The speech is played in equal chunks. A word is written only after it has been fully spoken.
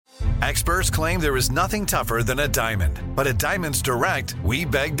Experts claim there is nothing tougher than a diamond. But at Diamonds Direct, we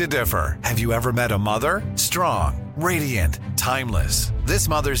beg to differ. Have you ever met a mother? Strong, radiant, timeless. This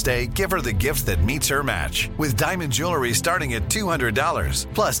Mother's Day, give her the gift that meets her match. With diamond jewelry starting at $200.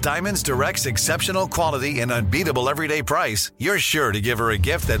 Plus, Diamonds Direct's exceptional quality and unbeatable everyday price, you're sure to give her a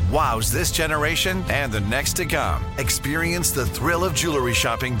gift that wows this generation and the next to come. Experience the thrill of jewelry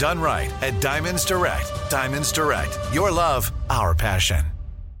shopping done right at Diamonds Direct. Diamonds Direct. Your love, our passion.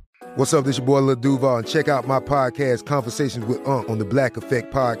 What's up, this your boy Lil Duval, and check out my podcast, Conversations with Unc, on the Black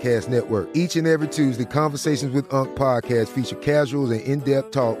Effect Podcast Network. Each and every Tuesday, Conversations with Unc podcast feature casual and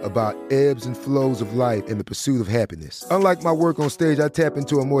in-depth talk about ebbs and flows of life and the pursuit of happiness. Unlike my work on stage, I tap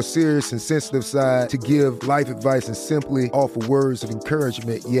into a more serious and sensitive side to give life advice and simply offer words of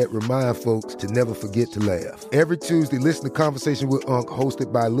encouragement, yet remind folks to never forget to laugh. Every Tuesday, listen to Conversations with Unc,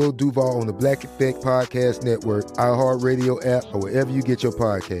 hosted by Lil Duval on the Black Effect Podcast Network, iHeartRadio app, or wherever you get your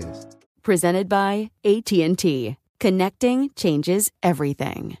podcasts. Presented by AT&T. Connecting changes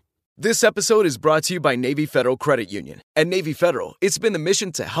everything. This episode is brought to you by Navy Federal Credit Union. At Navy Federal, it's been the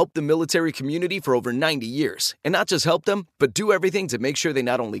mission to help the military community for over 90 years. And not just help them, but do everything to make sure they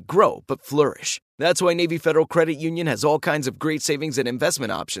not only grow, but flourish. That's why Navy Federal Credit Union has all kinds of great savings and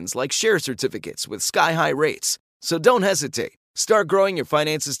investment options like share certificates with sky-high rates. So don't hesitate. Start growing your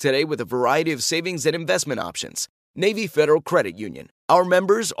finances today with a variety of savings and investment options. Navy Federal Credit Union. Our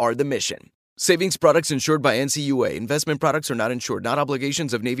members are the mission. Savings products insured by NCUA. Investment products are not insured, not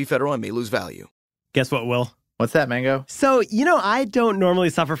obligations of Navy Federal and may lose value. Guess what, Will? What's that, Mango? So, I don't normally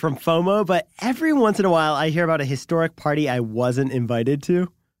suffer from FOMO, but every once in a while I hear about a historic party I wasn't invited to.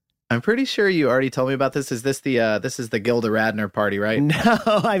 I'm pretty sure you already told me about this. Is this this is the Gilda Radner party, right? No,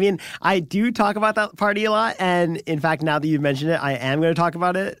 I do talk about that party a lot. And in fact, now that you mentioned it, I am going to talk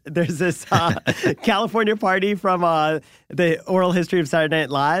about it. There's this California party from the Oral History of Saturday Night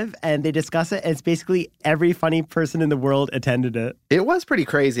Live, and they discuss it. And it's basically every funny person in the world attended it. It was pretty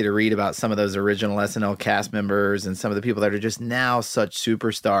crazy to read about some of those original SNL cast members and some of the people that are just now such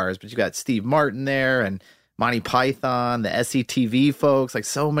superstars. But you got Steve Martin there and Monty Python, the SCTV folks, like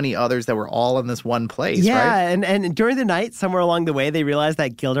so many others that were all in this one place, right? Yeah, and during the night, somewhere along the way, they realized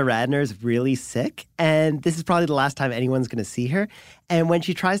that Gilda Radner is really sick, and this is probably the last time anyone's going to see her. And when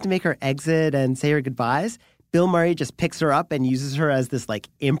she tries to make her exit and say her goodbyes, Bill Murray just picks her up and uses her as this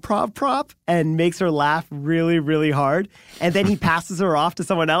improv prop and makes her laugh really, really hard. And then he passes her off to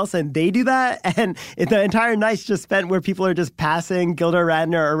someone else and they do that. And the entire night's just spent where people are just passing Gilda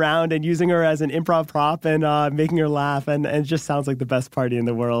Radner around and using her as an improv prop and making her laugh. And it just sounds like the best party in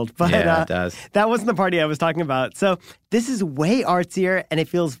the world. But yeah, it does. That wasn't the party I was talking about. So this is way artsier and it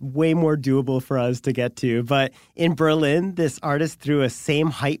feels way more doable for us to get to. But in Berlin, this artist threw a same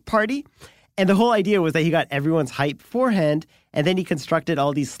height party. And the whole idea was that he got everyone's height beforehand, and then he constructed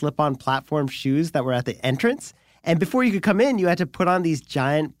all these slip-on platform shoes that were at the entrance. And before you could come in, you had to put on these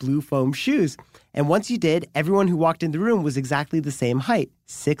giant blue foam shoes. And once you did, everyone who walked in the room was exactly the same height,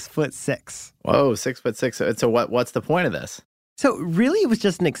 6'6". Whoa, 6'6". So what's the point of this? So really, it was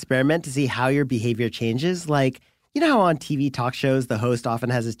just an experiment to see how your behavior changes. Like, you know how on TV talk shows, the host often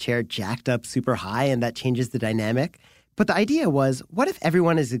has his chair jacked up super high, and that changes the dynamic? But the idea was, what if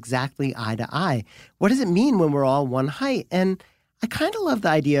everyone is exactly eye to eye? What does it mean when we're all one height? And I kind of love the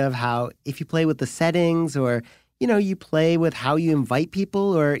idea of how if you play with the settings or, you play with how you invite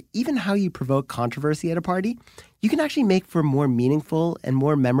people or even how you provoke controversy at a party, you can actually make for more meaningful and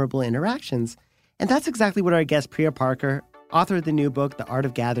more memorable interactions. And that's exactly what our guest Priya Parker, author of the new book, The Art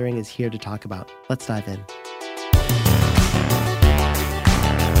of Gathering, is here to talk about. Let's dive in.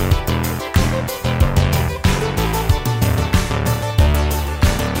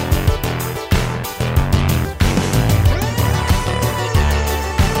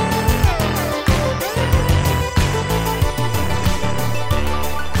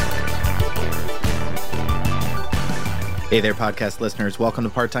 Hey there, podcast listeners. Welcome to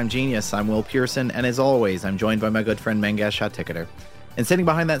Part-Time Genius. I'm Will Pearson, and as always, I'm joined by my good friend Mangesh Hattikudur. And sitting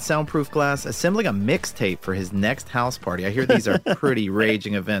behind that soundproof glass, assembling a mixtape for his next house party. I hear these are pretty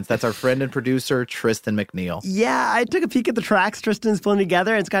raging events. That's our friend and producer, Tristan McNeil. Yeah, I took a peek at the tracks Tristan's pulling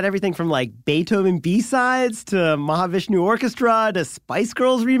together. It's got everything from Beethoven B-sides to Mahavishnu Orchestra to Spice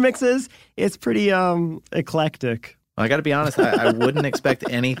Girls remixes. It's pretty eclectic. I got to be honest, I wouldn't expect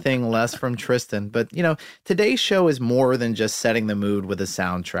anything less from Tristan. But, today's show is more than just setting the mood with a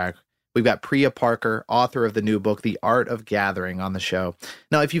soundtrack. We've got Priya Parker, author of the new book, The Art of Gathering, on the show.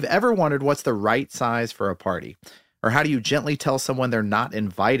 Now, if you've ever wondered what's the right size for a party, or how do you gently tell someone they're not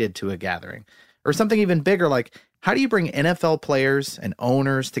invited to a gathering, or something even bigger like how do you bring NFL players and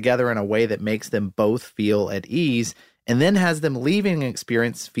owners together in a way that makes them both feel at ease and then has them leaving an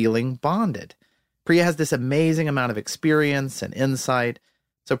experience feeling bonded. Priya has this amazing amount of experience and insight.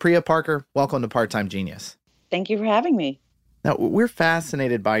 So Priya Parker, welcome to Part-Time Genius. Thank you for having me. Now, we're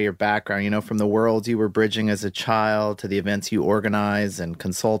fascinated by your background, from the worlds you were bridging as a child to the events you organize and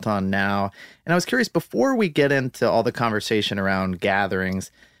consult on now. And I was curious, before we get into all the conversation around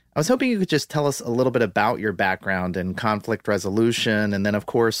gatherings, I was hoping you could just tell us a little bit about your background in conflict resolution, and then, of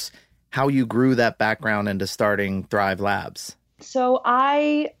course, how you grew that background into starting Thrive Labs. So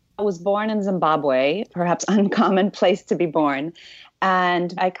I was born in Zimbabwe, perhaps uncommon place to be born.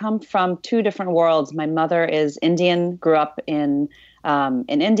 And I come from two different worlds. My mother is Indian, grew up in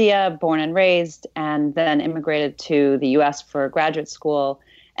India, born and raised, and then immigrated to the U.S. for graduate school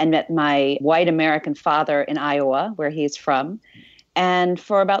and met my white American father in Iowa, where he's from. And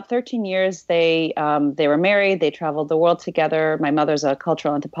for about 13 years, they were married. They traveled the world together. My mother's a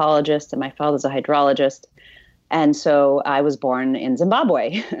cultural anthropologist and my father's a hydrologist. And so I was born in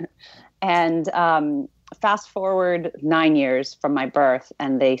Zimbabwe. And fast forward 9 years from my birth,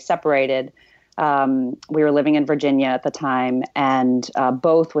 and they separated. We were living in Virginia at the time, and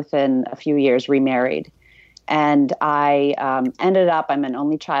both within a few years remarried. And I ended up, I'm an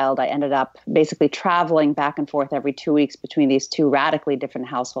only child, I ended up basically traveling back and forth every 2 weeks between these two radically different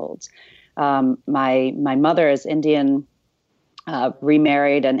households. My mother is Indian,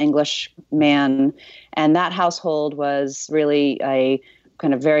 remarried an English man, and that household was really a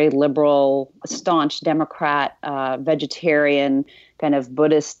kind of very liberal, staunch Democrat, vegetarian, kind of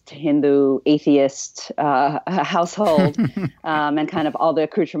Buddhist, Hindu, atheist household, and kind of all the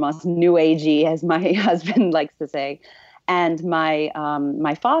accoutrements, new agey, as my husband likes to say. And my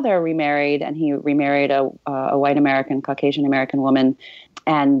father remarried, and he remarried a white American, Caucasian American woman,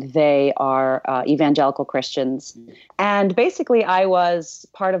 and they are evangelical Christians. And basically, I was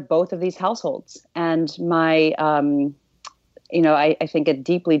part of both of these households, and my I think it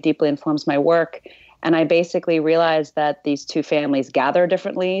deeply, deeply informs my work. And I basically realized that these two families gather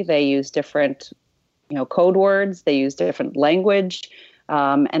differently. They use different, code words. They use different language.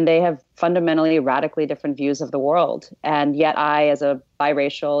 And they have fundamentally, radically different views of the world. And yet I, as a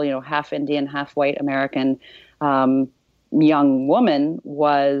biracial, half Indian, half white American young woman,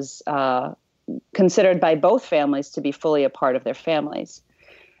 was considered by both families to be fully a part of their families.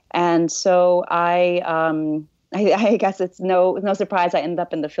 And so I guess it's no surprise I ended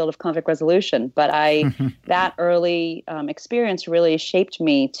up in the field of conflict resolution. But that early experience really shaped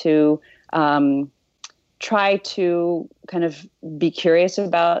me to try to kind of be curious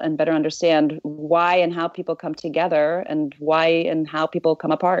about and better understand why and how people come together and why and how people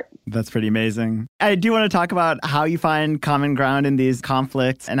come apart. That's pretty amazing. I do want to talk about how you find common ground in these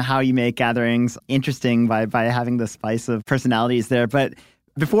conflicts and how you make gatherings interesting by having the spice of personalities there. But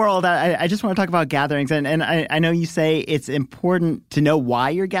before all that, I just want to talk about gatherings. And I know you say it's important to know why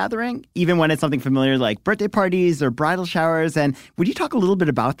you're gathering, even when it's something familiar like birthday parties or bridal showers. And would you talk a little bit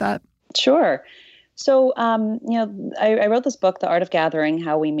about that? Sure. So, I wrote this book, The Art of Gathering,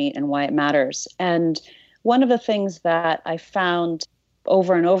 How We Meet and Why It Matters. And one of the things that I found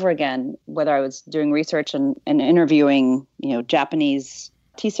over and over again, whether I was doing research and interviewing, Japanese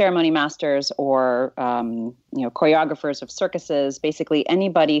tea ceremony masters or, choreographers of circuses, basically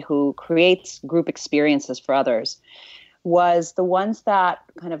anybody who creates group experiences for others, was the ones that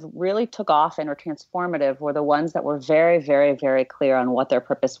kind of really took off and were transformative were the ones that were very, very, very clear on what their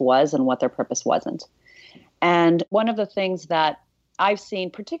purpose was and what their purpose wasn't. And one of the things that I've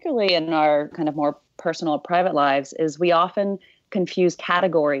seen, particularly in our kind of more personal, private lives, is we often confuse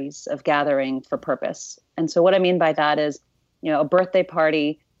categories of gathering for purpose. And so what I mean by that is, a birthday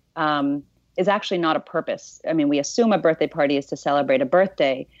party is actually not a purpose. I mean, we assume a birthday party is to celebrate a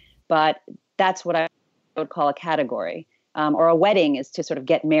birthday, but that's what I would call a category. Or a wedding is to sort of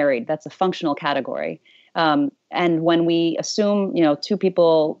get married. That's a functional category. And when we assume, two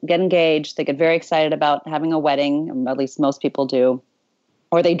people get engaged, they get very excited about having a wedding, or at least most people do,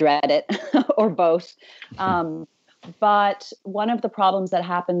 or they dread it, or both. But one of the problems that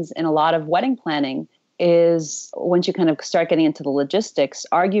happens in a lot of wedding planning is once you kind of start getting into the logistics,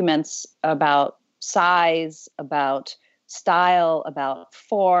 arguments about size, about style, about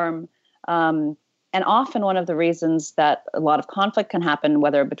form. And often one of the reasons that a lot of conflict can happen,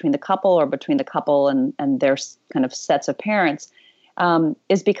 whether between the couple or between the couple and their kind of sets of parents,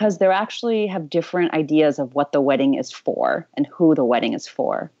 is because they actually have different ideas of what the wedding is for and who the wedding is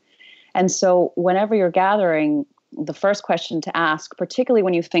for. And so whenever you're gathering, the first question to ask, particularly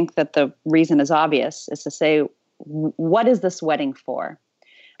when you think that the reason is obvious, is to say, what is this wedding for?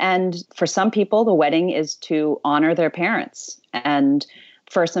 And for some people, the wedding is to honor their parents and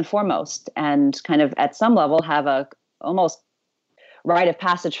first and foremost, and kind of at some level have a almost rite of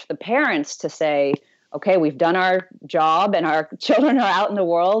passage for the parents to say, okay, we've done our job and our children are out in the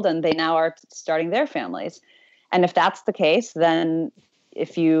world and they now are starting their families. And if that's the case, then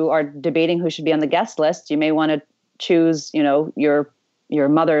if you are debating who should be on the guest list, you may want to choose, your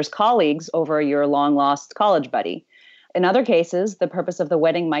mother's colleagues over your long lost college buddy. In other cases, the purpose of the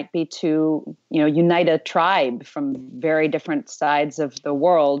wedding might be to, unite a tribe from very different sides of the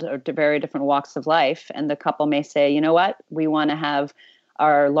world or to very different walks of life. And the couple may say, you know what, we want to have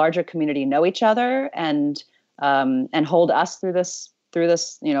our larger community know each other and hold us through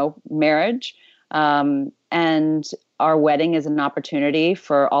this marriage. And our wedding is an opportunity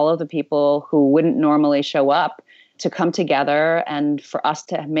for all of the people who wouldn't normally show up to come together and for us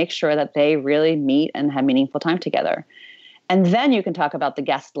to make sure that they really meet and have meaningful time together. And then you can talk about the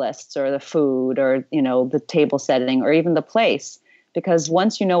guest lists or the food or, the table setting or even the place, because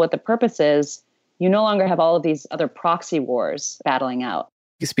once you know what the purpose is, you no longer have all of these other proxy wars battling out.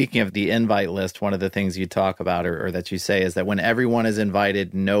 Speaking of the invite list, one of the things you talk about or that you say is that when everyone is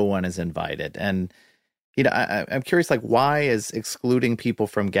invited, no one is invited. And, I'm curious, why is excluding people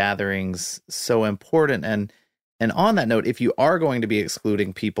from gatherings so important? And on that note, if you are going to be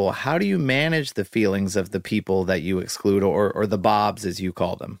excluding people, how do you manage the feelings of the people that you exclude or the Bobs, as you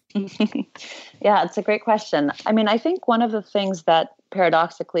call them? Yeah, it's a great question. I mean, I think one of the things that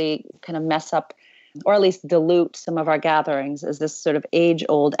paradoxically kind of mess up or at least dilute some of our gatherings is this sort of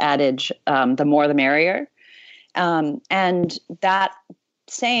age-old adage, the more the merrier. And that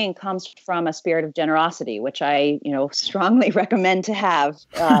saying comes from a spirit of generosity, which I, strongly recommend to have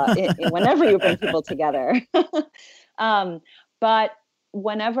whenever you bring people together. But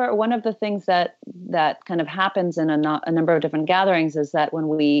whenever one of the things that kind of happens in a number of different gatherings is that when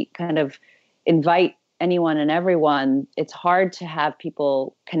we kind of invite anyone and everyone, it's hard to have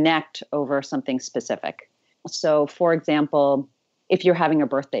people connect over something specific. So, for example, if you're having a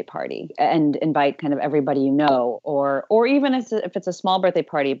birthday party and invite kind of everybody you know, or even if it's a small birthday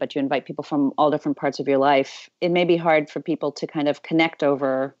party, but you invite people from all different parts of your life, it may be hard for people to kind of connect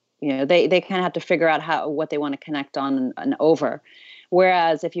over, they kind of have to figure out what they want to connect on and over.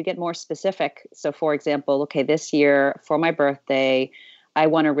 Whereas if you get more specific, so for example, okay, this year for my birthday, I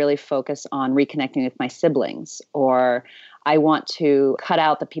want to really focus on reconnecting with my siblings, or I want to cut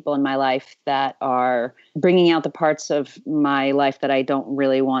out the people in my life that are bringing out the parts of my life that I don't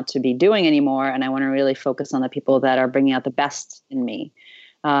really want to be doing anymore. And I want to really focus on the people that are bringing out the best in me.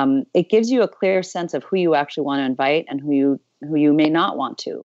 It gives you a clear sense of who you actually want to invite and who you may not want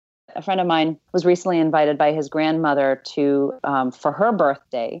to. A friend of mine was recently invited by his grandmother to, for her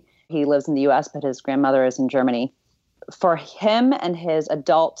birthday. He lives in the US, but his grandmother is in Germany. For him and his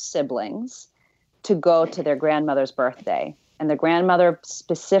adult siblings to go to their grandmother's birthday. And the grandmother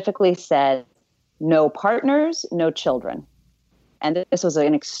specifically said, no partners, no children. And this was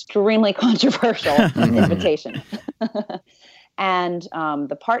an extremely controversial invitation. And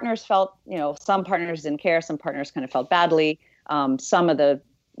the partners felt, some partners didn't care. Some partners kind of felt badly. Some of the,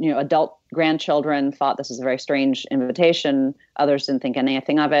 adult grandchildren thought this was a very strange invitation. Others didn't think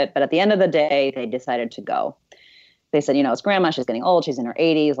anything of it. But at the end of the day, they decided to go. They said, it's grandma, she's getting old, she's in her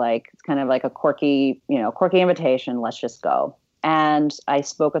 80s, it's kind of like a quirky invitation, let's just go. And I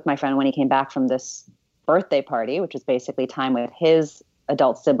spoke with my friend when he came back from this birthday party, which is basically time with his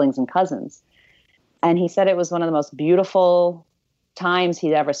adult siblings and cousins. And he said it was one of the most beautiful times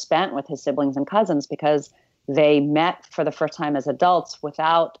he'd ever spent with his siblings and cousins because they met for the first time as adults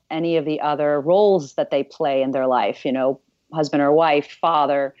without any of the other roles that they play in their life, husband or wife,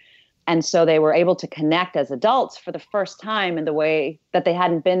 father. And so they were able to connect as adults for the first time in the way that they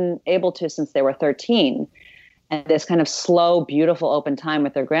hadn't been able to since they were 13. And this kind of slow, beautiful, open time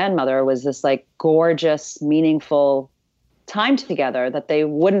with their grandmother was this gorgeous, meaningful time together that they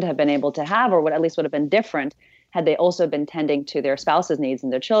wouldn't have been able to have, or at least would have been different had they also been tending to their spouse's needs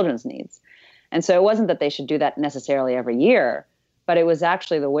and their children's needs. And so it wasn't that they should do that necessarily every year, but it was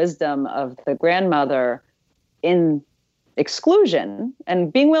actually the wisdom of the grandmother in exclusion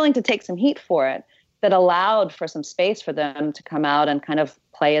and being willing to take some heat for it that allowed for some space for them to come out and kind of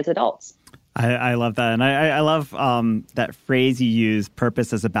play as adults. I love that. And I love that phrase you use,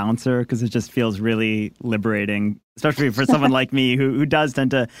 purpose as a bouncer, because it just feels really liberating, especially for someone like me who does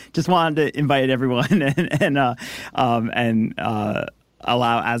tend to just want to invite everyone and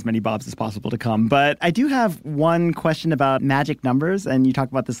allow as many Bobs as possible to come. But I do have one question about magic numbers, and you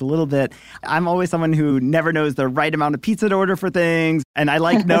talked about this a little bit. I'm always someone who never knows the right amount of pizza to order for things, and I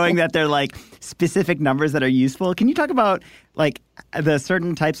like knowing that they're specific numbers that are useful. Can you talk about the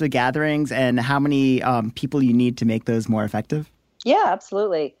certain types of gatherings and how many people you need to make those more effective? Yeah,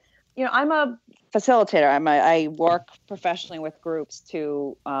 absolutely. I'm a facilitator. I work professionally with groups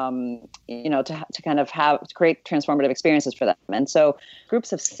to kind of to create transformative experiences for them. And so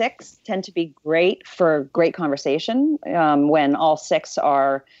groups of 6 tend to be great for great conversation when all 6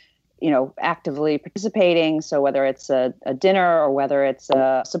 are, actively participating. So whether it's a dinner or whether it's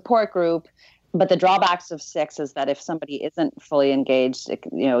a support group. But the drawbacks of 6 is that if somebody isn't fully engaged,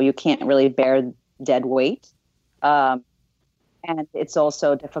 you can't really bear dead weight. And it's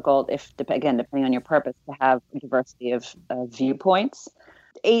also difficult depending on your purpose, to have diversity of viewpoints.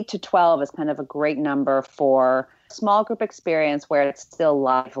 8 to 12 is kind of a great number for small group experience where it's still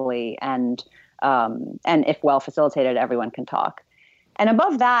lively and if well facilitated, everyone can talk. And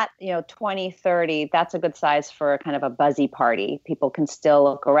above that, 20, 30, that's a good size for kind of a buzzy party. People can still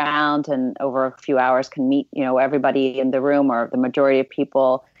look around and over a few hours can meet, everybody in the room or the majority of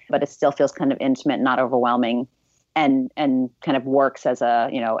people, but it still feels kind of intimate, not overwhelming, and kind of works as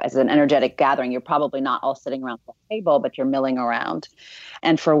as an energetic gathering. You're probably not all sitting around the table, but you're milling around.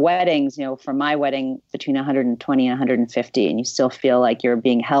 And for weddings, for my wedding, between 120 and 150, and you still feel like you're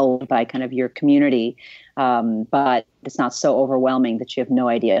being held by kind of your community. But it's not so overwhelming that you have no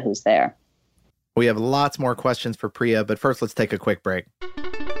idea who's there. We have lots more questions for Priya, but first let's take a quick break.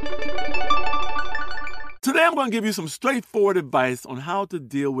 Today I'm going to give you some straightforward advice on how to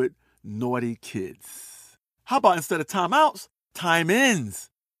deal with naughty kids. How about instead of timeouts, time-ins?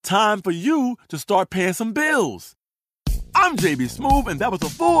 Time for you to start paying some bills. I'm JB Smoove, and that was a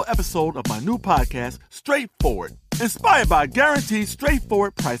full episode of my new podcast, Straightforward, inspired by guaranteed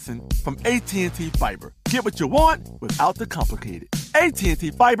straightforward pricing from AT&T Fiber. Get what you want without the complicated.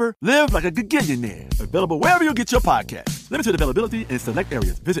 AT&T Fiber, live like a gigillionaire. Available wherever you get your podcasts. Limited availability in select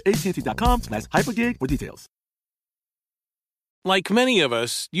areas. Visit AT&T.com/hypergig for details. Like many of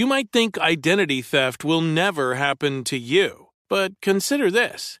us, you might think identity theft will never happen to you. But consider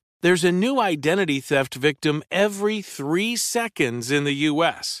this. There's a new identity theft victim every 3 seconds in the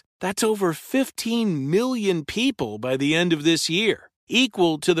U.S. That's over 15 million people by the end of this year,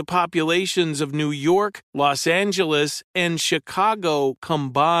 equal to the populations of New York, Los Angeles, and Chicago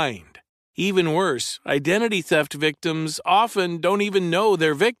combined. Even worse, identity theft victims often don't even know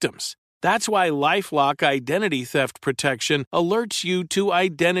they're victims. That's why LifeLock Identity Theft Protection alerts you to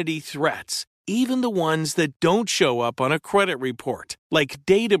identity threats, even the ones that don't show up on a credit report, like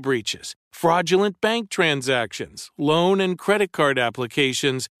data breaches, fraudulent bank transactions, loan and credit card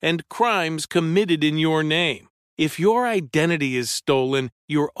applications, and crimes committed in your name. If your identity is stolen,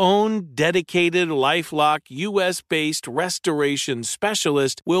 your own dedicated LifeLock US-based restoration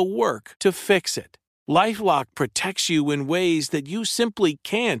specialist will work to fix it. LifeLock protects you in ways that you simply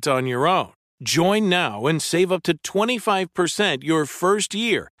can't on your own. Join now and save up to 25% your first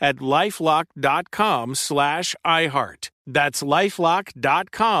year at LifeLock.com/iHeart. That's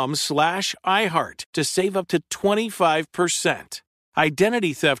LifeLock.com/iHeart to save up to 25%.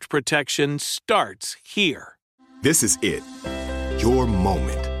 Identity theft protection starts here. This is it. Your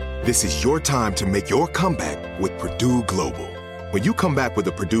moment. This is your time to make your comeback with Purdue Global. When you come back with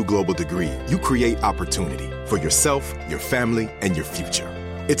a Purdue Global degree, you create opportunity for yourself, your family, and your future.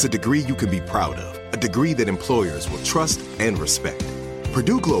 It's a degree you can be proud of, a degree that employers will trust and respect.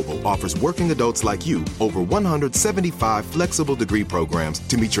 Purdue Global offers working adults like you over 175 flexible degree programs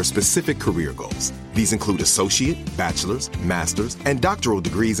to meet your specific career goals. These include associate, bachelor's, master's, and doctoral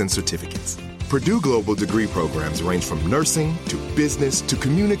degrees and certificates. Purdue Global degree programs range from nursing to business to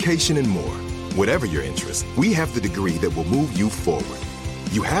communication and more. Whatever your interest, we have the degree that will move you forward.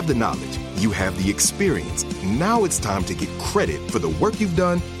 You have the knowledge, you have the experience. Now it's time to get credit for the work you've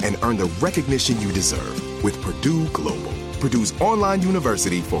done and earn the recognition you deserve with Purdue Global, Purdue's online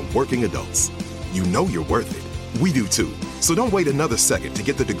university for working adults. You know you're worth it. We do too. So don't wait another second to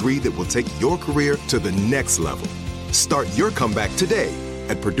get the degree that will take your career to the next level. Start your comeback today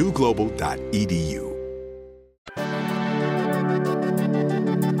at purdueglobal.edu.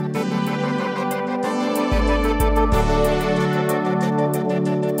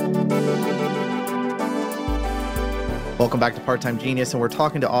 Welcome back to Part-Time Genius, and we're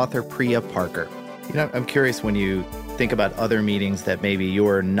talking to author Priya Parker. I'm curious, when you think about other meetings that maybe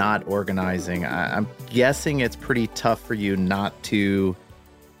you're not organizing, I'm guessing it's pretty tough for you not to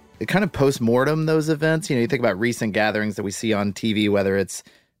kind of post-mortem those events. You think about recent gatherings that we see on TV, whether it's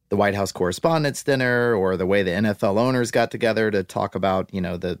the White House Correspondents' Dinner or the way the NFL owners got together to talk about,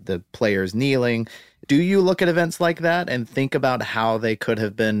 the players kneeling. Do you look at events like that and think about how they could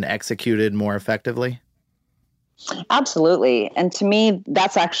have been executed more effectively? Absolutely. And to me,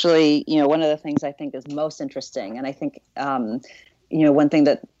 that's actually, one of the things I think is most interesting. And I think one thing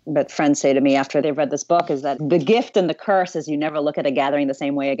that friends say to me after they've read this book is that the gift and the curse is you never look at a gathering the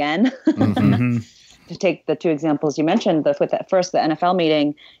same way again. Mm-hmm. To take the two examples you mentioned, the NFL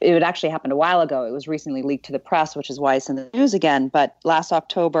meeting, it had actually happened a while ago. It was recently leaked to the press, which is why it's in the news again. But last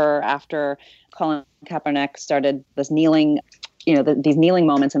October, after Colin Kaepernick started this kneeling, these kneeling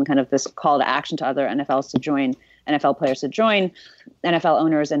moments and kind of this call to action to other NFL players to join, NFL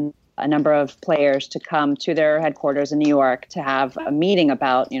owners and a number of players to come to their headquarters in New York to have a meeting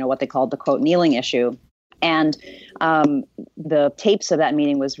about, what they called the quote kneeling issue. And the tapes of that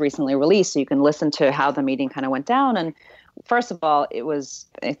meeting was recently released, so you can listen to how the meeting kind of went down. And first of all, it was,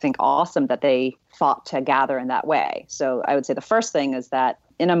 I think, awesome that they thought to gather in that way. So I would say the first thing is that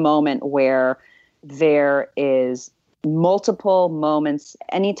in a moment where there is multiple moments,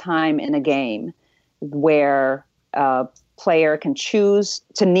 anytime in a game, where a player can choose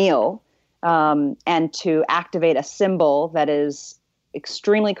to kneel and to activate a symbol that is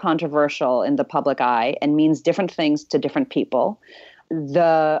extremely controversial in the public eye and means different things to different people.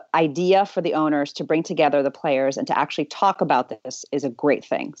 The idea for the owners to bring together the players and to actually talk about this is a great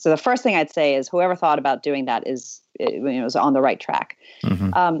thing. So the first thing I'd say is whoever thought about doing that is on the right track.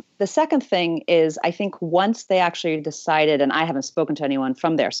 Mm-hmm. The second thing is I think once they actually decided, and I haven't spoken to anyone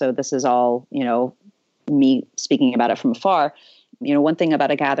from there, so this is all, me speaking about it from afar. One thing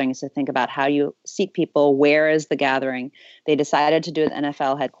about a gathering is to think about how you seek people. Where is the gathering? They decided to do it at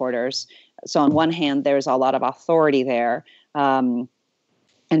NFL headquarters. So on one hand, there's a lot of authority there and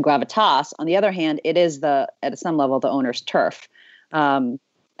gravitas. On the other hand, it is at some level, the owner's turf. And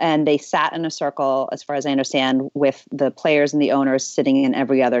they sat in a circle, as far as I understand, with the players and the owners sitting in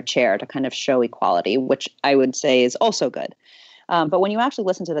every other chair to kind of show equality, which I would say is also good. But when you actually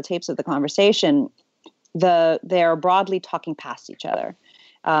listen to the tapes of the conversation, they're broadly talking past each other.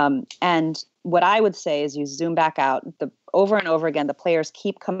 And what I would say is you zoom back out, over and over again, the players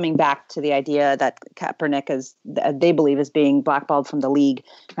keep coming back to the idea that Kaepernick they believe is being blackballed from the league,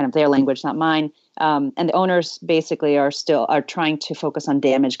 kind of their language, not mine. And the owners basically are trying to focus on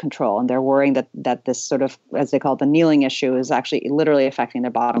damage control. And they're worrying that this sort of, as they call it, the kneeling issue is actually literally affecting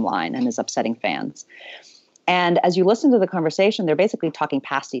their bottom line and is upsetting fans. And as you listen to the conversation, they're basically talking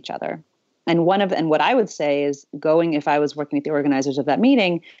past each other. And what I would say is if I was working with the organizers of that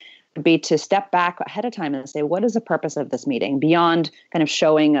meeting, would be to step back ahead of time and say, what is the purpose of this meeting beyond kind of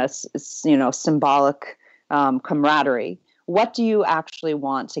showing us, symbolic camaraderie? What do you actually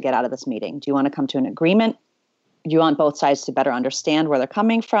want to get out of this meeting? Do you want to come to an agreement? Do you want both sides to better understand where they're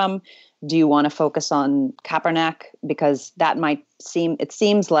coming from? Do you want to focus on Kaepernick? Because it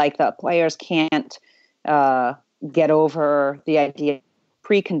seems like the players can't get over the idea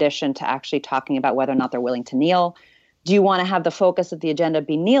precondition to actually talking about whether or not they're willing to kneel. Do you want to have the focus of the agenda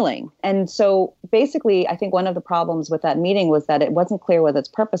be kneeling? And so basically, I think one of the problems with that meeting was that it wasn't clear what its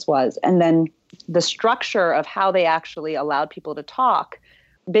purpose was. And then the structure of how they actually allowed people to talk,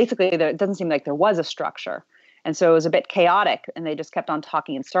 basically, it doesn't seem like there was a structure. And so it was a bit chaotic, and they just kept on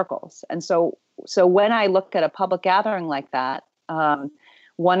talking in circles. And so when I look at a public gathering like that,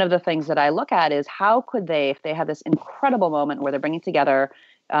 one of the things that I look at is how could they, if they have this incredible moment where they're bringing together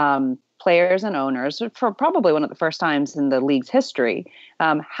players and owners for probably one of the first times in the league's history,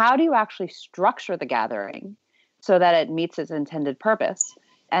 how do you actually structure the gathering so that it meets its intended purpose?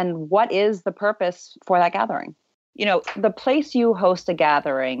 And what is the purpose for that gathering? The place you host a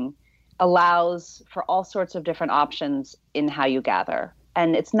gathering allows for all sorts of different options in how you gather.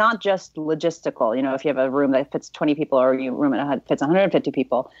 And it's not just logistical, if you have a room that fits 20 people or a room that fits 150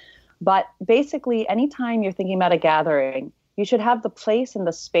 people. But basically, anytime you're thinking about a gathering, you should have the place and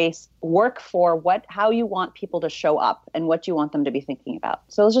the space work for how you want people to show up and what you want them to be thinking about.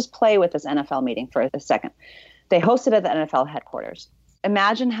 So let's just play with this NFL meeting for a second. They hosted at the NFL headquarters.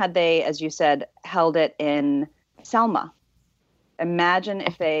 Imagine had they, as you said, held it in Selma. Imagine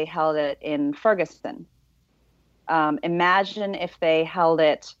if they held it in Ferguson. Imagine if they held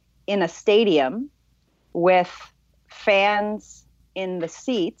it in a stadium with fans in the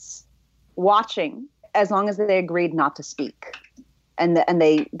seats watching, as long as they agreed not to speak. And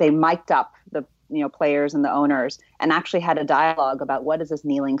they mic'd up the players and the owners and actually had a dialogue about what does this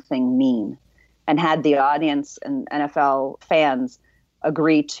kneeling thing mean, and had the audience and NFL fans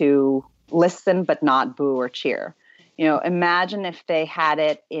agree to listen but not boo or cheer. Imagine if they had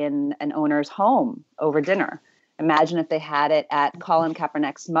it in an owner's home over dinner. Imagine if they had it at Colin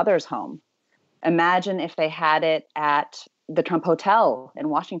Kaepernick's mother's home. Imagine if they had it at the Trump Hotel in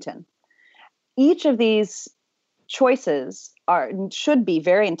Washington. Each of these choices should be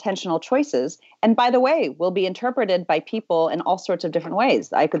very intentional choices. And by the way, will be interpreted by people in all sorts of different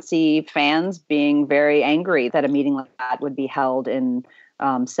ways. I could see fans being very angry that a meeting like that would be held in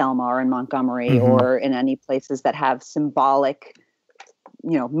Selma or in Montgomery or in any places that have symbolic,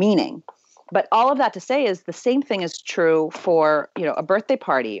 meaning. But all of that to say is the same thing is true for, a birthday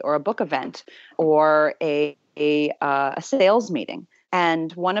party or a book event or a sales meeting.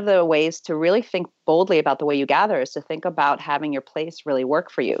 And one of the ways to really think boldly about the way you gather is to think about having your place really work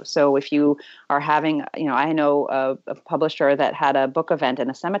for you. So if you are having, I know a publisher that had a book event in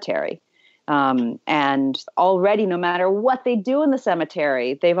a cemetery. And already, no matter what they do in the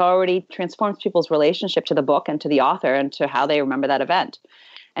cemetery, they've already transformed people's relationship to the book and to the author and to how they remember that event.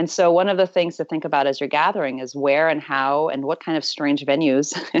 And so one of the things to think about as you're gathering is where and how and what kind of strange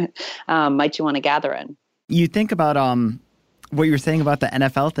venues might you want to gather in. You think about what you were saying about the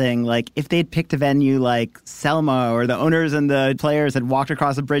NFL thing, like if they'd picked a venue like Selma or the owners and the players had walked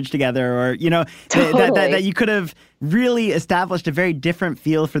across a bridge together or, that you could have really established a very different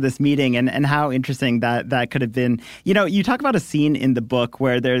feel for this meeting and how interesting that could have been. You talk about a scene in the book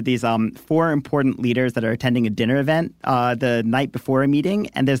where there are these 4 important leaders that are attending a dinner event the night before a meeting.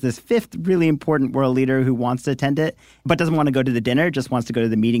 And there's this 5th really important world leader who wants to attend it, but doesn't want to go to the dinner, just wants to go to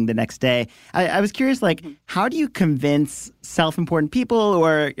the meeting the next day. I was curious, how do you convince self-important people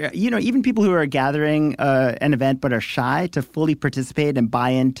or, even people who are gathering an event but are shy to fully participate and buy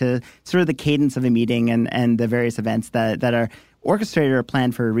into sort of the cadence of a meeting and the various events that are orchestrated or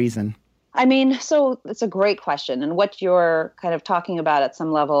planned for a reason? I mean, so it's a great question. And what you're kind of talking about at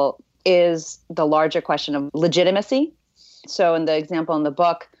some level is the larger question of legitimacy. So in the example in the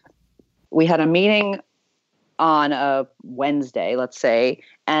book, we had a meeting on a Wednesday, let's say,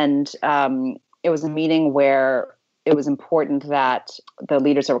 and it was a meeting where it was important that the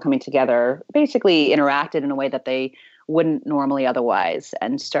leaders that were coming together basically interacted in a way that they wouldn't normally otherwise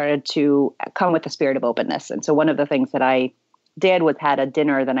and started to come with a spirit of openness. And so one of the things that I did was had a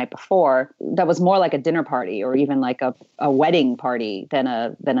dinner the night before that was more like a dinner party or even like a wedding party than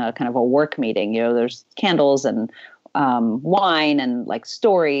a kind of a work meeting. There's candles and wine and like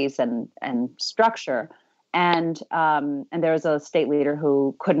stories and structure. And there was a state leader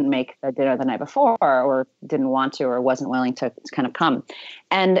who couldn't make the dinner the night before or didn't want to or wasn't willing to kind of come.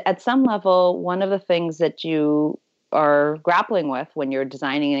 And at some level, one of the things that you are grappling with when you're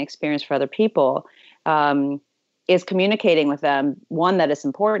designing an experience for other people is communicating with them, one, that is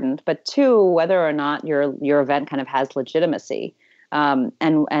important, but 2, whether or not your event kind of has legitimacy. And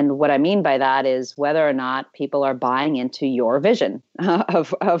what I mean by that is whether or not people are buying into your vision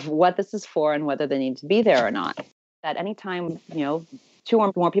of what this is for and whether they need to be there or not. At any time, 2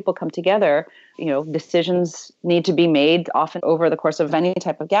 or more people come together, decisions need to be made often over the course of any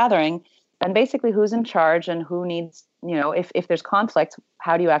type of gathering. And basically who's in charge and who needs, if there's conflict,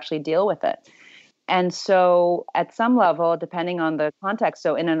 how do you actually deal with it? And so at some level, depending on the context,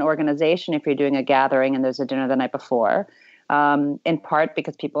 so in an organization, if you're doing a gathering and there's a dinner the night before, in part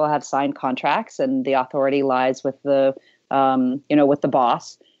because people have signed contracts and the authority lies with the, with the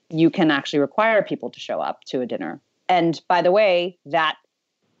boss, you can actually require people to show up to a dinner. And by the way, that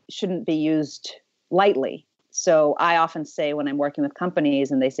shouldn't be used lightly. So I often say when I'm working with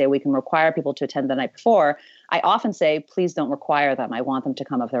companies and they say we can require people to attend the night before, I often say, please don't require them. I want them to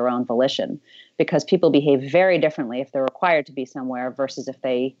come of their own volition because people behave very differently if they're required to be somewhere versus if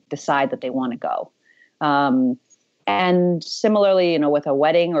they decide that they want to go. And similarly, with a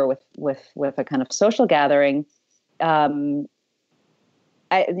wedding or with a kind of social gathering, to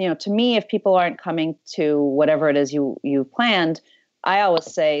me, if people aren't coming to whatever it is you planned, I always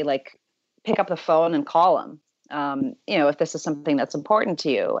say, pick up the phone and call them. If this is something that's important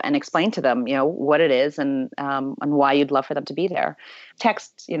to you, and explain to them, what it is and why you'd love for them to be there.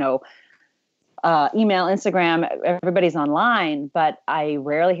 Text, email, Instagram, everybody's online, but I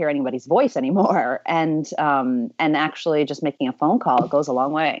rarely hear anybody's voice anymore. And actually just making a phone call goes a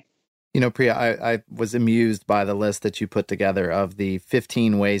long way. Priya, I was amused by the list that you put together of the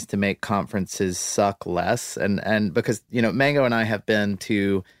 15 ways to make conferences suck less. And because, Mango and I have been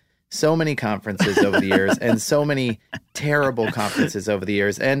to so many conferences over the years and so many terrible conferences over the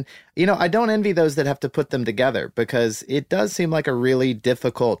years. And, I don't envy those that have to put them together because it does seem like a really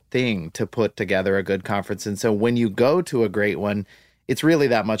difficult thing to put together a good conference. And so when you go to a great one, it's really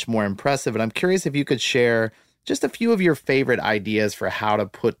that much more impressive. And I'm curious if you could share just a few of your favorite ideas for how to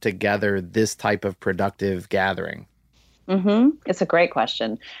put together this type of productive gathering. It's a great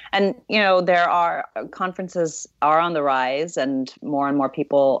question. And, there are conferences are on the rise, and more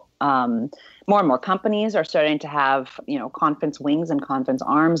people, more and more companies are starting to have, conference wings and conference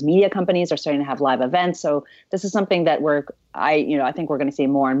arms. Media companies are starting to have live events. So this is something that I think we're going to see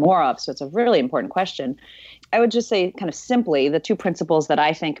more and more of. So it's a really important question. I would just say kind of simply the two principles that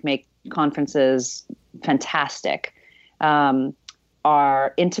I think make conferences fantastic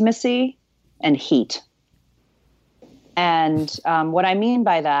are intimacy and heat. And what I mean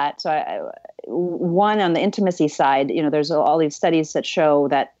by that, one, on the intimacy side, there's all these studies that show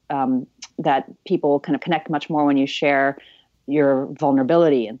that that people kind of connect much more when you share your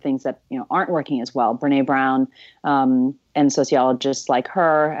vulnerability and things that aren't working as well. Brené Brown and sociologists like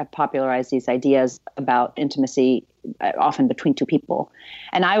her have popularized these ideas about intimacy, often between two people.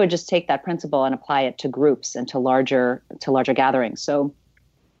 And I would just take that principle and apply it to groups and to larger gatherings. So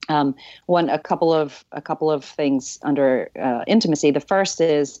a couple of things under intimacy. The first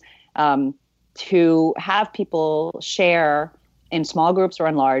is to have people share in small groups or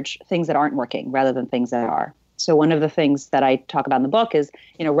in large things that aren't working rather than things that are. So one of the things that I talk about in the book is,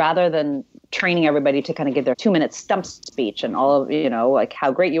 rather than training everybody to kind of give their 2-minute stump speech and all of, like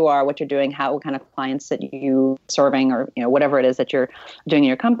how great you are, what you're doing, what kind of clients that you serving, or, whatever it is that you're doing in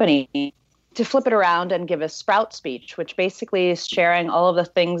your company, to flip it around and give a sprout speech, which basically is sharing all of the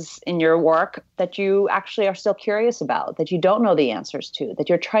things in your work that you actually are still curious about, that you don't know the answers to, that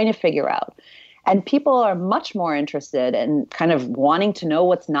you're trying to figure out. And people are much more interested in kind of wanting to know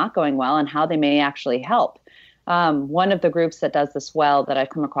what's not going well and how they may actually help. One of the groups that does this well that I've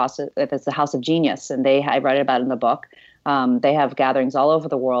come across is the House of Genius, and I write about it in the book. They have gatherings all over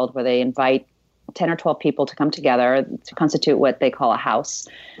the world where they invite 10 or 12 people to come together to constitute what they call a house,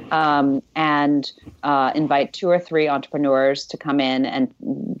 and invite 2 or 3 entrepreneurs to come in and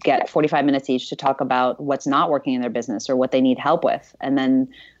get 45 minutes each to talk about what's not working in their business or what they need help with. And then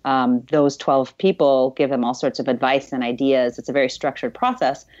those 12 people give them all sorts of advice and ideas. It's a very structured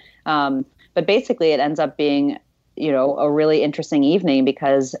process. But basically it ends up being, a really interesting evening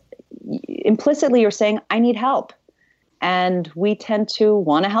because implicitly you're saying, I need help. And we tend to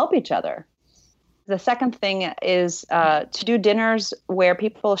want to help each other. The second thing is to do dinners where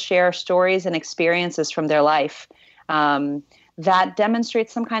people share stories and experiences from their life that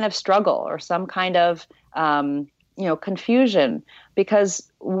demonstrates some kind of struggle or some kind of confusion, because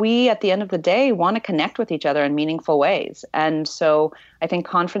we, at the end of the day, want to connect with each other in meaningful ways. And so I think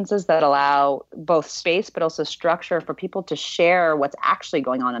conferences that allow both space but also structure for people to share what's actually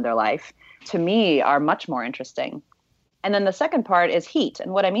going on in their life, to me, are much more interesting. And then the second part is heat.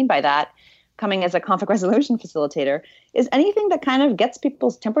 And what I mean by that, coming as a conflict resolution facilitator, is anything that kind of gets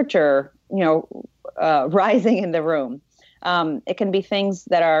people's temperature, rising in the room. It can be things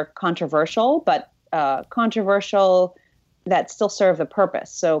that are controversial, but controversial that still serve the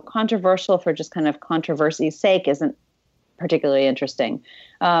purpose. So controversial for just kind of controversy's sake isn't particularly interesting.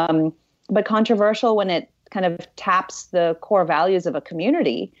 But controversial when it kind of taps the core values of a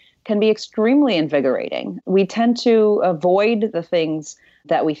community can be extremely invigorating. We tend to avoid the things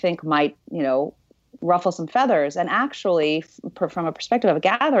that we think might, ruffle some feathers. And actually, from a perspective of a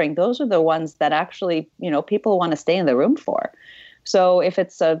gathering, those are the ones that actually, people want to stay in the room for. So if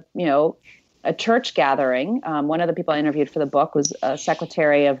it's a church gathering, one of the people I interviewed for the book was a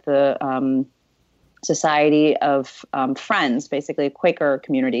secretary of the Society of Friends, basically Quaker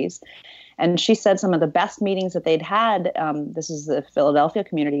communities. And she said some of the best meetings that they'd had, this is the Philadelphia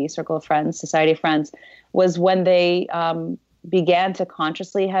community, Circle of Friends, Society of Friends, was when they began to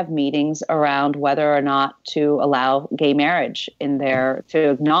consciously have meetings around whether or not to allow gay marriage to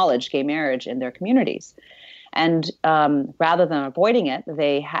acknowledge gay marriage in their communities. And rather than avoiding it,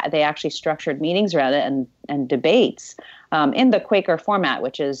 they actually structured meetings around it and debates in the Quaker format,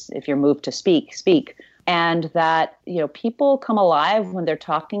 which is if you're moved to speak. And that, people come alive when they're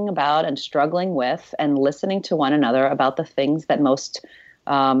talking about and struggling with and listening to one another about the things that most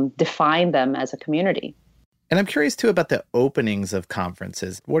define them as a community. And I'm curious, too, about the openings of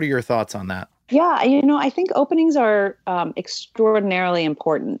conferences. What are your thoughts on that? Yeah, I think openings are extraordinarily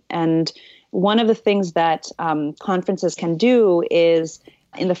important. And one of the things that conferences can do is,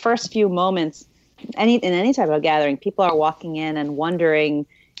 in the first few moments, in any type of gathering, people are walking in and wondering,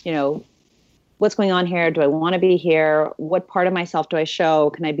 what's going on here? Do I want to be here? What part of myself do I show?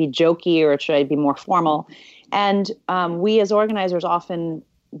 Can I be jokey or should I be more formal? And we as organizers often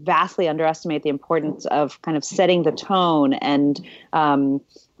vastly underestimate the importance of kind of setting the tone and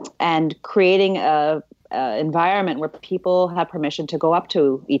creating a environment where people have permission to go up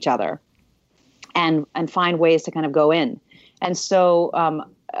to each other and find ways to kind of go in. And so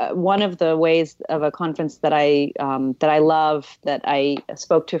one of the ways of a conference that I love that I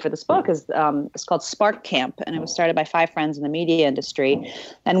spoke to for this book is it's called Spark Camp, and it was started by 5 friends in the media industry.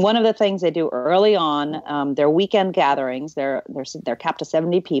 And one of the things they do early on, their weekend gatherings, they're capped to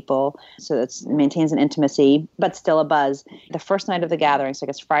 70 people, so it maintains an intimacy, but still a buzz. The first night of the gathering, so I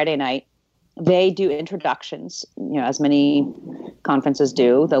guess Friday night, they do introductions, as many conferences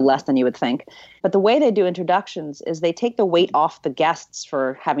do, though less than you would think. But the way they do introductions is they take the weight off the guests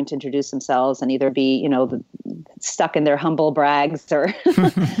for having to introduce themselves and either be, stuck in their humble brags or,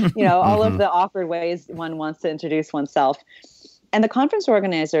 all of the awkward ways one wants to introduce oneself. And the conference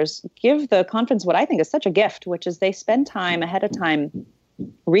organizers give the conference what I think is such a gift, which is they spend time ahead of time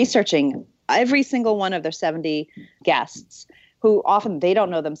researching every single one of their 70 guests, who often they don't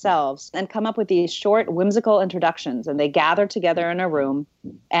know themselves, and come up with these short, whimsical introductions. And they gather together in a room,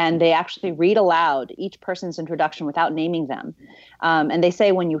 and they actually read aloud each person's introduction without naming them. And they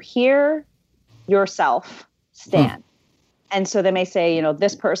say, when you hear yourself, stand. And so they may say,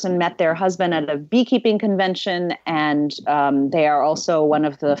 this person met their husband at a beekeeping convention, and they are also one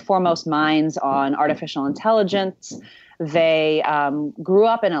of the foremost minds on artificial intelligence. They grew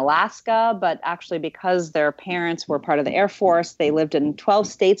up in Alaska, but actually because their parents were part of the Air Force, they lived in 12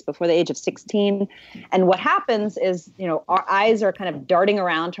 states before the age of 16. And what happens is, our eyes are kind of darting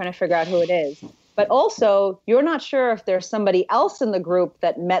around trying to figure out who it is. But also, you're not sure if there's somebody else in the group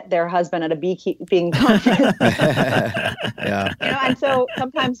that met their husband at a beekeeping conference. Yeah. And so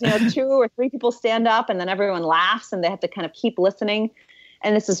sometimes, 2 or 3 people stand up and then everyone laughs and they have to kind of keep listening.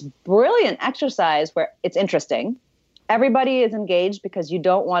 And it's this brilliant exercise where it's interesting. Everybody is engaged because you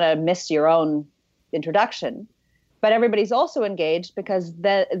don't want to miss your own introduction, but everybody's also engaged because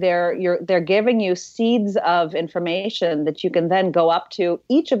they're giving you seeds of information that you can then go up to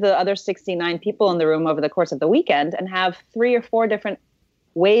each of the other 69 people in the room over the course of the weekend and have 3 or 4 different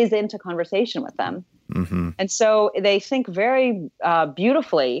ways into conversation with them. Mm-hmm. And so they think very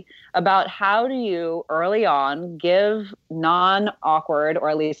beautifully about how do you early on give non-awkward or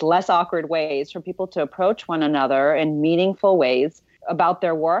at least less awkward ways for people to approach one another in meaningful ways about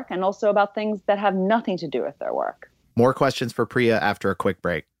their work and also about things that have nothing to do with their work. More questions for Priya after a quick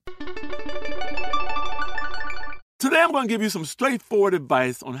break. Today I'm going to give you some straightforward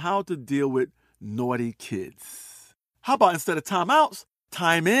advice on how to deal with naughty kids. How about instead of timeouts,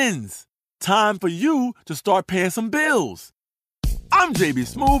 time-ins? Time for you to start paying some bills. I'm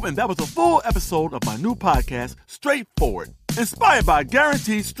JB Smoove, and that was a full episode of my new podcast, Straightforward, inspired by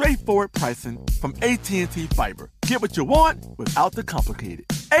guaranteed straightforward pricing from AT&T Fiber. Get what you want without the complicated.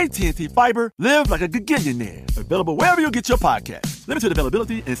 AT&T Fiber, live like a gigillionaire. Available wherever you get your podcast. Limited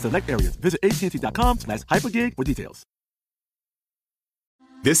availability in select areas. Visit AT&T.com/hypergig for details.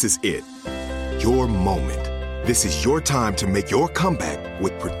 This is it. Your moment. This is your time to make your comeback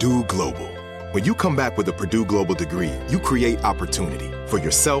with Purdue Global. When you come back with a Purdue Global degree, you create opportunity for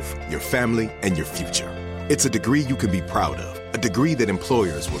yourself, your family, and your future. It's a degree you can be proud of, a degree that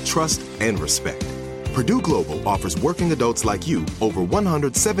employers will trust and respect. Purdue Global offers working adults like you over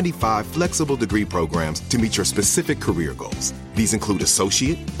 175 flexible degree programs to meet your specific career goals. These include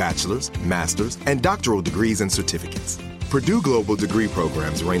associate, bachelor's, master's, and doctoral degrees and certificates. Purdue Global degree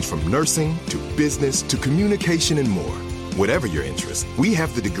programs range from nursing to business to communication and more. Whatever your interest, we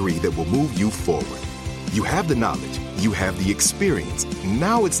have the degree that will move you forward. You have the knowledge, you have the experience.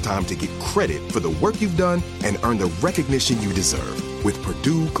 Now it's time to get credit for the work you've done and earn the recognition you deserve with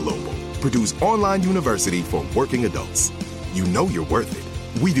Purdue Global, Purdue's online university for working adults. You know you're worth it.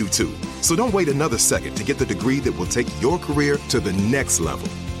 We do too. So don't wait another second to get the degree that will take your career to the next level.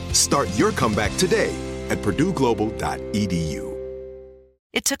 Start your comeback today at purdueglobal.edu.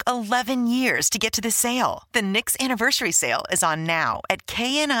 It took 11 years to get to this sale. The Knix Anniversary Sale is on now at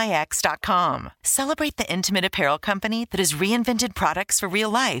knix.com. Celebrate the intimate apparel company that has reinvented products for real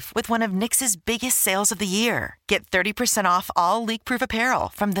life with one of Knix's biggest sales of the year. Get 30% off all leak-proof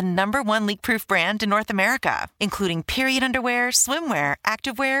apparel from the #1 leak-proof brand in North America, including period underwear, swimwear,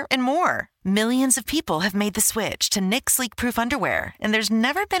 activewear, and more. Millions of people have made the switch to Knix leak-proof underwear, and there's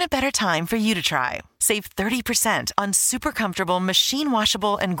never been a better time for you to try. Save 30% on super comfortable,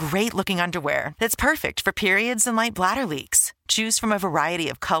 machine-washable, and great-looking underwear that's perfect for periods and light bladder leaks. Choose from a variety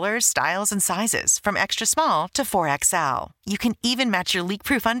of colors, styles, and sizes, from extra small to 4XL. You can even match your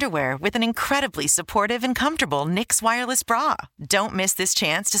leak-proof underwear with an incredibly supportive and comfortable Knix wireless bra. Don't miss this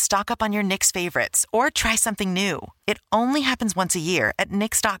chance to stock up on your Knix favorites or try something new. It only happens once a year at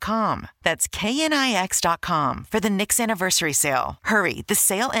Knix.com. That's KNIX.com for the Knix Anniversary Sale. Hurry, the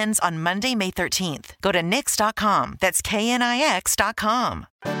sale ends on Monday, May 13th. Go to Knix.com. That's KNIX.com.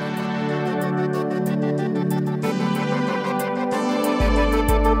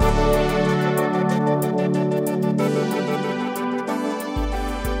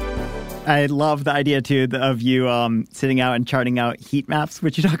 I love the idea, too, of you sitting out and charting out heat maps,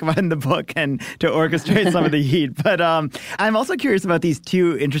 which you talk about in the book, and to orchestrate some of the heat. But I'm also curious about these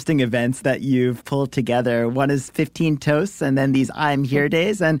two interesting events that you've pulled together. One is 15 Toasts, and then these I'm Here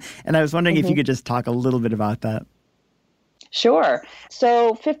days. And I was wondering if you could just talk a little bit about that. Sure.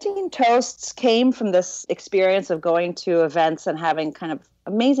 So 15 Toasts came from this experience of going to events and having kind of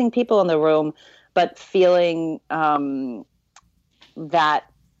amazing people in the room, but feeling that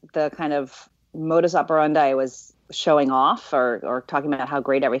the kind of modus operandi was showing off or talking about how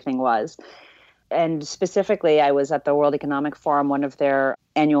great everything was. And specifically, I was at the World Economic Forum, one of their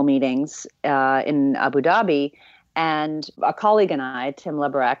annual meetings in Abu Dhabi. And a colleague and I, Tim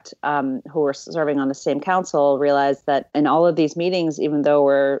Lebrecht, who were serving on the same council, realized that in all of these meetings, even though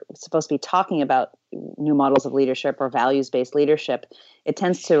we're supposed to be talking about new models of leadership or values-based leadership, it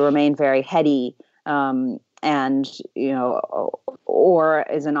tends to remain very heady and, or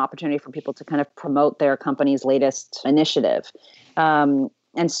is an opportunity for people to kind of promote their company's latest initiative.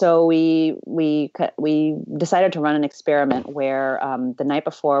 And so we decided to run an experiment where the night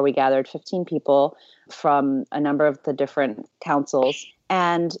before we gathered 15 people from a number of the different councils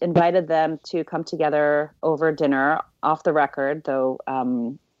and invited them to come together over dinner off the record, though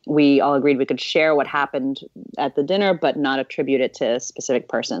we all agreed we could share what happened at the dinner, but not attribute it to a specific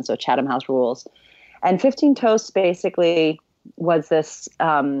person. So Chatham House rules. And 15 Toasts basically was this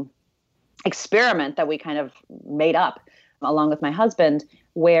experiment that we kind of made up along with my husband,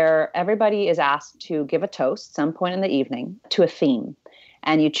 where everybody is asked to give a toast some point in the evening to a theme.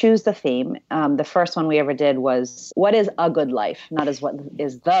 And you choose the theme. The first one we ever did was, what is a good life? Not as what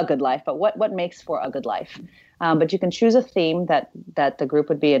is the good life, but what makes for a good life? But you can choose a theme that the group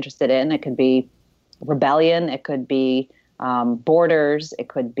would be interested in. It could be rebellion. It could be borders. It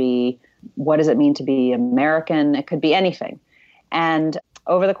could be, what does it mean to be American? It could be anything. And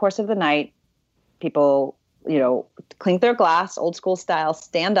over the course of the night, people clink their glass, old school style,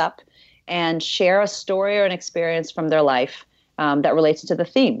 stand up and share a story or an experience from their life that relates to the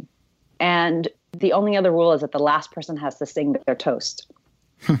theme. And the only other rule is that the last person has to sing their toast.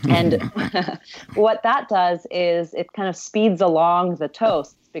 And what that does is it kind of speeds along the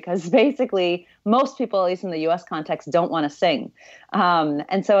toasts, because basically most people, at least in the US context, don't want to sing.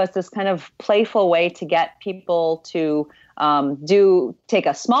 And so it's this kind of playful way to get people to take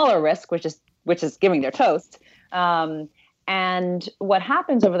a smaller risk, which is giving their toast. And what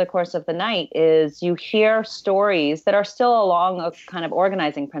happens over the course of the night is you hear stories that are still along a kind of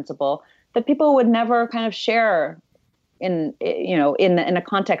organizing principle that people would never kind of share in a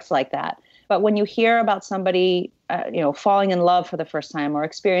context like that. But when you hear about somebody, falling in love for the first time or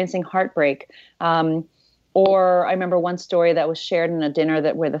experiencing heartbreak, or I remember one story that was shared in a dinner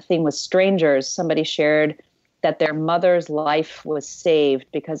where the theme was strangers. Somebody shared that their mother's life was saved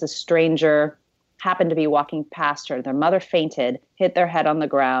because a stranger happened to be walking past her. Their mother fainted, hit their head on the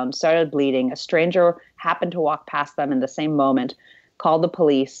ground, started bleeding. A stranger happened to walk past them in the same moment, called the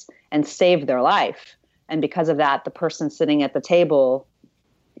police, and saved their life. And because of that, the person sitting at the table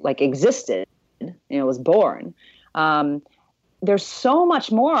existed, was born. There's so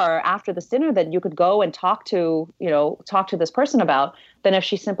much more after this dinner that you could go and talk to this person about than if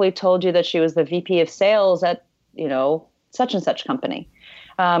she simply told you that she was the VP of sales at, such and such company.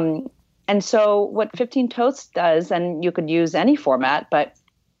 And so what 15 Toasts does, and you could use any format, but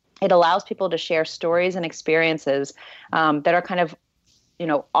it allows people to share stories and experiences that are kind of,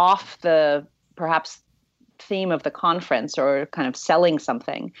 off the perhaps theme of the conference or kind of selling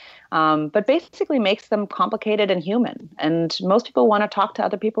something, but basically makes them complicated and human. And most people want to talk to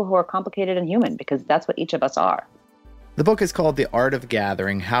other people who are complicated and human because that's what each of us are. The book is called The Art of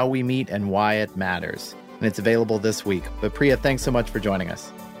Gathering, How We Meet and Why It Matters, and it's available this week. But Priya, thanks so much for joining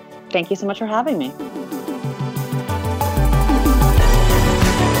us. Thank you so much for having me.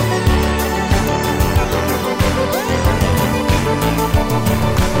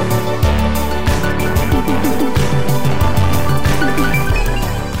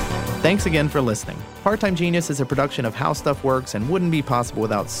 Thanks again for listening. Part-Time Genius is a production of How Stuff Works and wouldn't be possible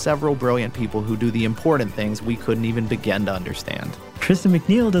without several brilliant people who do the important things we couldn't even begin to understand. Tristan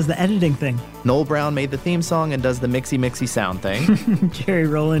McNeil does the editing thing. Noel Brown made the theme song and does the mixy sound thing. Jerry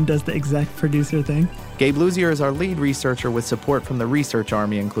Rowland does the exec producer thing. Gabe Luzier is our lead researcher with support from the research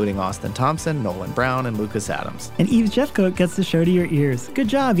army, including Austin Thompson, Nolan Brown, and Lucas Adams. And Eves Jeffcoat gets the show to your ears. Good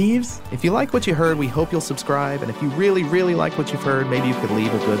job, Eves. If you like what you heard, we hope you'll subscribe. And if you really, really like what you've heard, maybe you could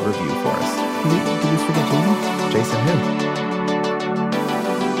leave a good review for us. Did we forget Jason? Jason who?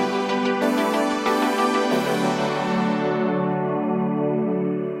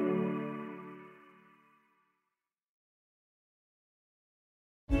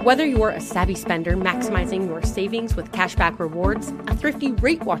 Whether you're a savvy spender maximizing your savings with cashback rewards, a thrifty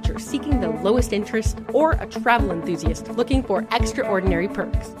rate watcher seeking the lowest interest, or a travel enthusiast looking for extraordinary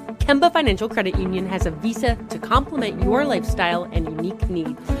perks, Kemba Financial Credit Union has a visa to complement your lifestyle and unique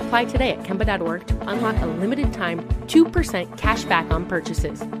needs. Apply today at Kemba.org to unlock a limited time 2% cash back on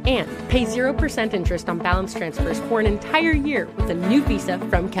purchases and pay 0% interest on balance transfers for an entire year with a new visa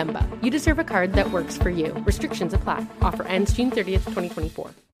from Kemba. You deserve a card that works for you. Restrictions apply. Offer ends June 30th, 2024.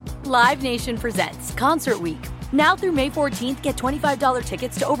 Live Nation presents Concert Week. Now through May 14th, get $25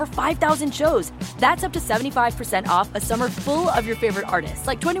 tickets to over 5,000 shows. That's up to 75% off a summer full of your favorite artists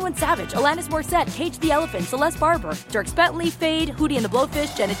like 21 Savage, Alanis Morissette, Cage the Elephant, Celeste Barber, Dierks Bentley, Fade, Hootie and the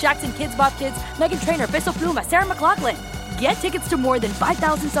Blowfish, Janet Jackson, Kids Bop Kids, Meghan Trainor, Peso Pluma, Sarah McLachlan. Get tickets to more than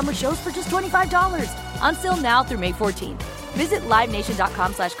 5,000 summer shows for just $25. Until now through May 14th. Visit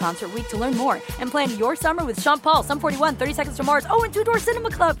LiveNation.com/Concert Week to learn more and plan your summer with Sean Paul, Sum 41, 30 Seconds to Mars, and Two Door Cinema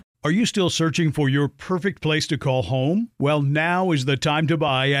Club. Are you still searching for your perfect place to call home? Well, now is the time to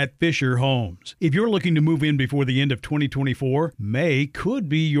buy at Fisher Homes. If you're looking to move in before the end of 2024, May could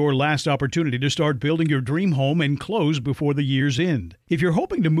be your last opportunity to start building your dream home and close before the year's end. If you're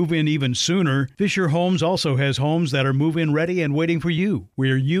hoping to move in even sooner, Fisher Homes also has homes that are move-in ready and waiting for you,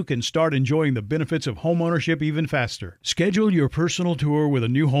 where you can start enjoying the benefits of homeownership even faster. Schedule your personal tour with a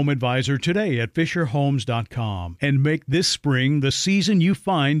new home advisor today at FisherHomes.com and make this spring the season you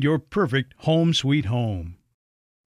find your perfect home sweet home.